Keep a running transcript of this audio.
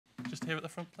here at the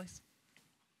front, please.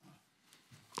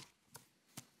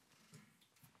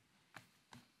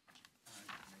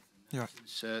 Yeah.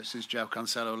 Since João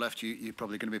Cancelo left, you're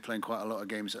probably going to be playing quite a lot of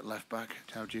games at left back.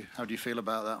 How do you feel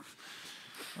about that?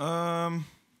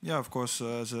 Yeah, of course.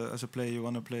 As a player, you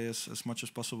want to play as much as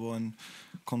possible and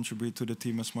contribute to the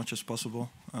team as much as possible.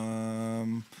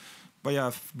 But yeah,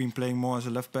 I've been playing more as a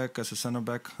left back, as a centre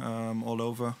back, all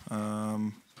over.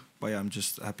 But yeah, I'm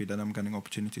just happy that I'm getting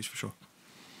opportunities for sure.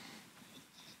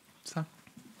 Sam?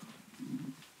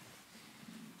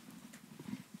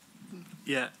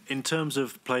 Yeah, in terms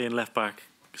of playing left back,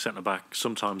 centre back,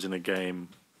 sometimes in a game,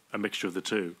 a mixture of the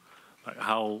two. Like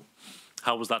how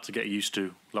was that to get used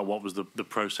to? Like, what was the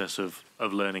process of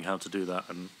learning how to do that,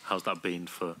 and how's that been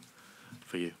for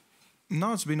you?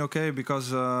 No, it's been okay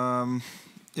because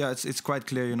yeah, it's quite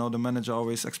clear. You know, the manager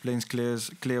always explains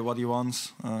clear what he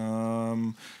wants,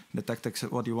 the tactics,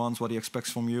 what he wants, what he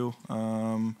expects from you.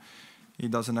 He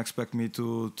doesn't expect me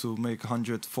to make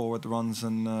 100 forward runs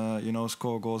and you know,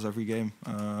 score goals every game.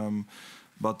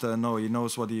 But no, he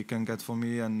knows what he can get from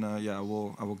me, and yeah, I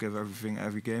will give everything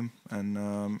every game.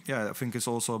 And yeah, I think it's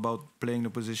also about playing the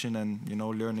position and, you know,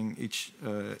 learning each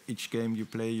game you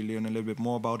play, you learn a little bit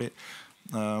more about it.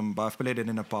 But I've played it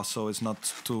in the past, so it's not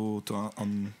too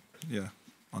unknown.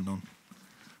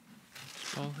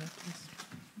 Paul here, please.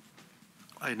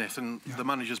 Hi Nathan, the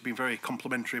manager's been very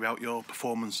complimentary about your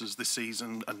performances this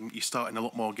season, and you're starting a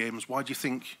lot more games. Why do you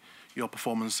think your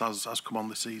performance has come on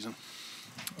this season?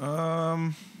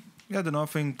 Yeah, I don't know. I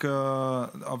think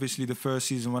obviously the first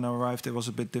season when I arrived, it was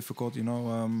a bit difficult, you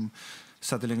know,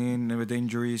 settling in with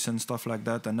injuries and stuff like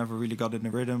that. I never really got in the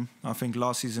rhythm. I think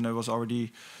last season I was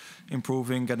already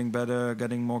improving, getting better,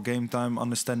 getting more game time,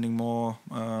 understanding more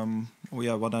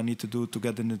yeah, what I need to do to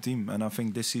get in the team. And I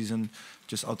think this season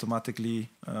just automatically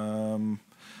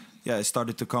yeah, it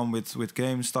started to come with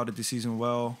games, started the season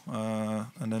well,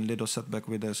 and then little setback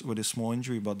with a small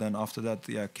injury, but then after that,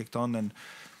 yeah, kicked on, and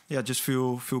yeah, just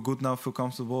feel good now, feel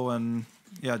comfortable, and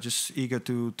yeah, just eager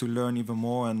to learn even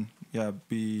more, and yeah,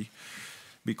 be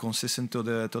consistent till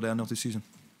the end of the season.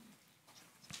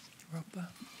 Rob there.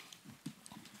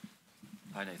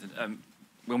 Hi Nathan.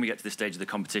 When we get to this stage of the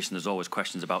competition, there's always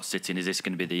questions about City, and is this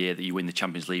going to be the year that you win the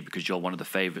Champions League because you're one of the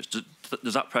favourites?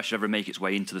 Does that pressure ever make its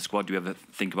way into the squad? Do you ever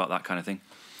think about that kind of thing?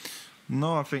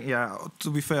 No, I think, yeah, to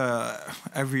be fair,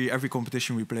 every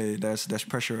competition we play, there's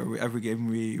pressure. Every game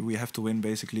we have to win,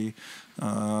 basically.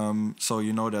 So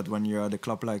you know that when you're at a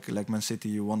club like Man City,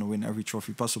 you want to win every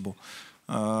trophy possible.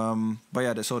 But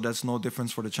yeah, so that's no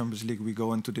difference for the Champions League. We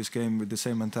go into this game with the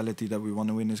same mentality that we want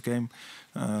to win this game,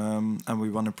 and we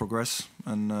want to progress.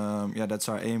 And yeah, that's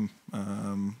our aim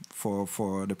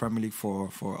for the Premier League,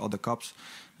 for other cups,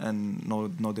 and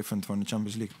no different from the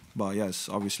Champions League. But yes,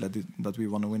 obviously that we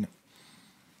want to win it.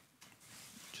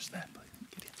 Just there,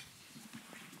 please.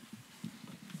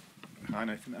 Hi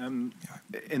Nathan.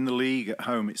 In the league at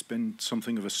home, it's been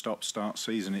something of a stop-start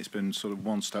season. It's been sort of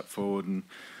one step forward and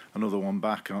another one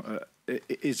back.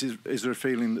 Is there a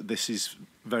feeling that this is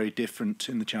very different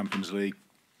in the Champions League,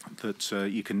 that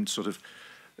you can sort of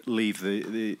leave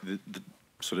the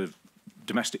sort of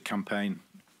domestic campaign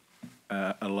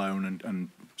alone and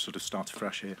sort of start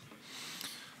afresh here?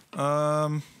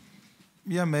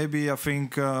 Yeah, maybe. I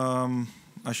think,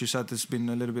 as you said, it's been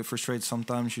a little bit frustrating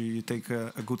sometimes. You take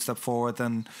a good step forward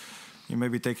and you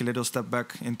maybe take a little step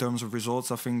back in terms of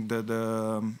results. I think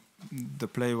the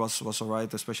play was all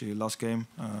right, especially last game,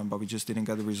 but we just didn't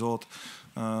get the result.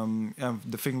 Yeah,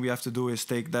 the thing we have to do is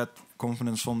take that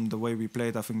confidence from the way we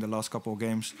played, I think, the last couple of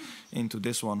games into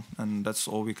this one, and that's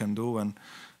all we can do. And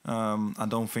I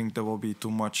don't think there will be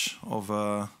too much of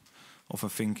a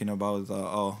thinking about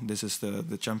oh, this is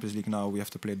the Champions League now, we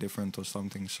have to play different or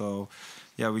something. So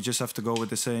yeah, we just have to go with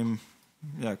the same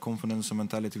confidence and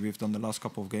mentality we've done the last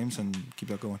couple of games and keep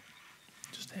that going.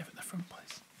 Just here at the front,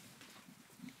 please.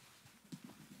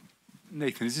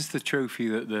 Nathan, is this the trophy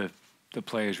that the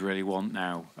players really want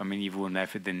now? I mean, you've won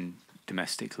everything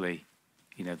domestically,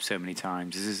 you know, so many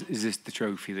times. Is this the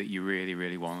trophy that you really,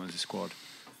 really want as a squad?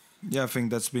 Yeah, I think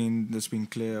that's been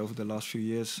clear over the last few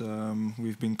years.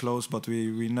 We've been close, but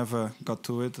we never got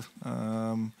to it.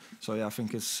 So yeah, I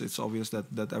think it's obvious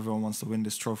that everyone wants to win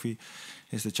this trophy.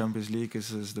 It's the Champions League.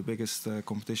 Is the biggest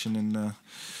competition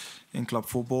in club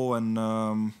football,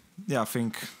 and yeah, I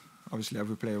think obviously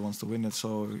every player wants to win it.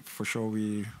 So for sure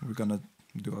we're gonna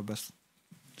do our best.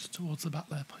 Just towards the back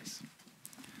there, please.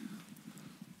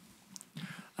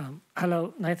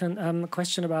 Hello, Nathan. A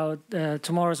question about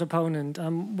tomorrow's opponent.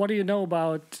 What do you know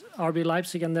about RB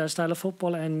Leipzig and their style of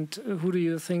football, and who do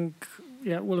you think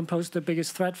will impose the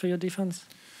biggest threat for your defense?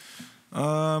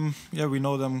 Yeah, we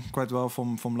know them quite well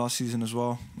from last season as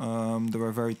well. They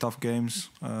were very tough games.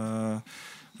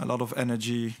 A lot of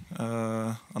energy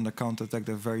on the counter-attack.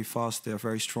 They're very fast. They're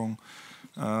very strong.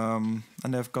 And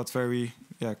they've got very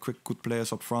quick, good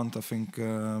players up front. I think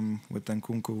with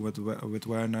Nkunku, with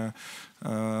Werner,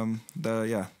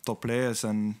 they're top players,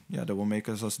 and they will make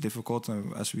us as difficult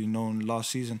as we know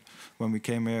last season. When we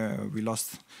came here, we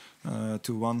lost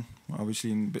 2-1.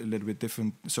 Obviously, in a little bit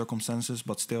different circumstances,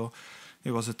 but still,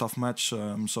 it was a tough match.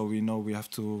 So we know we have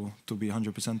to be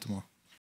 100% tomorrow.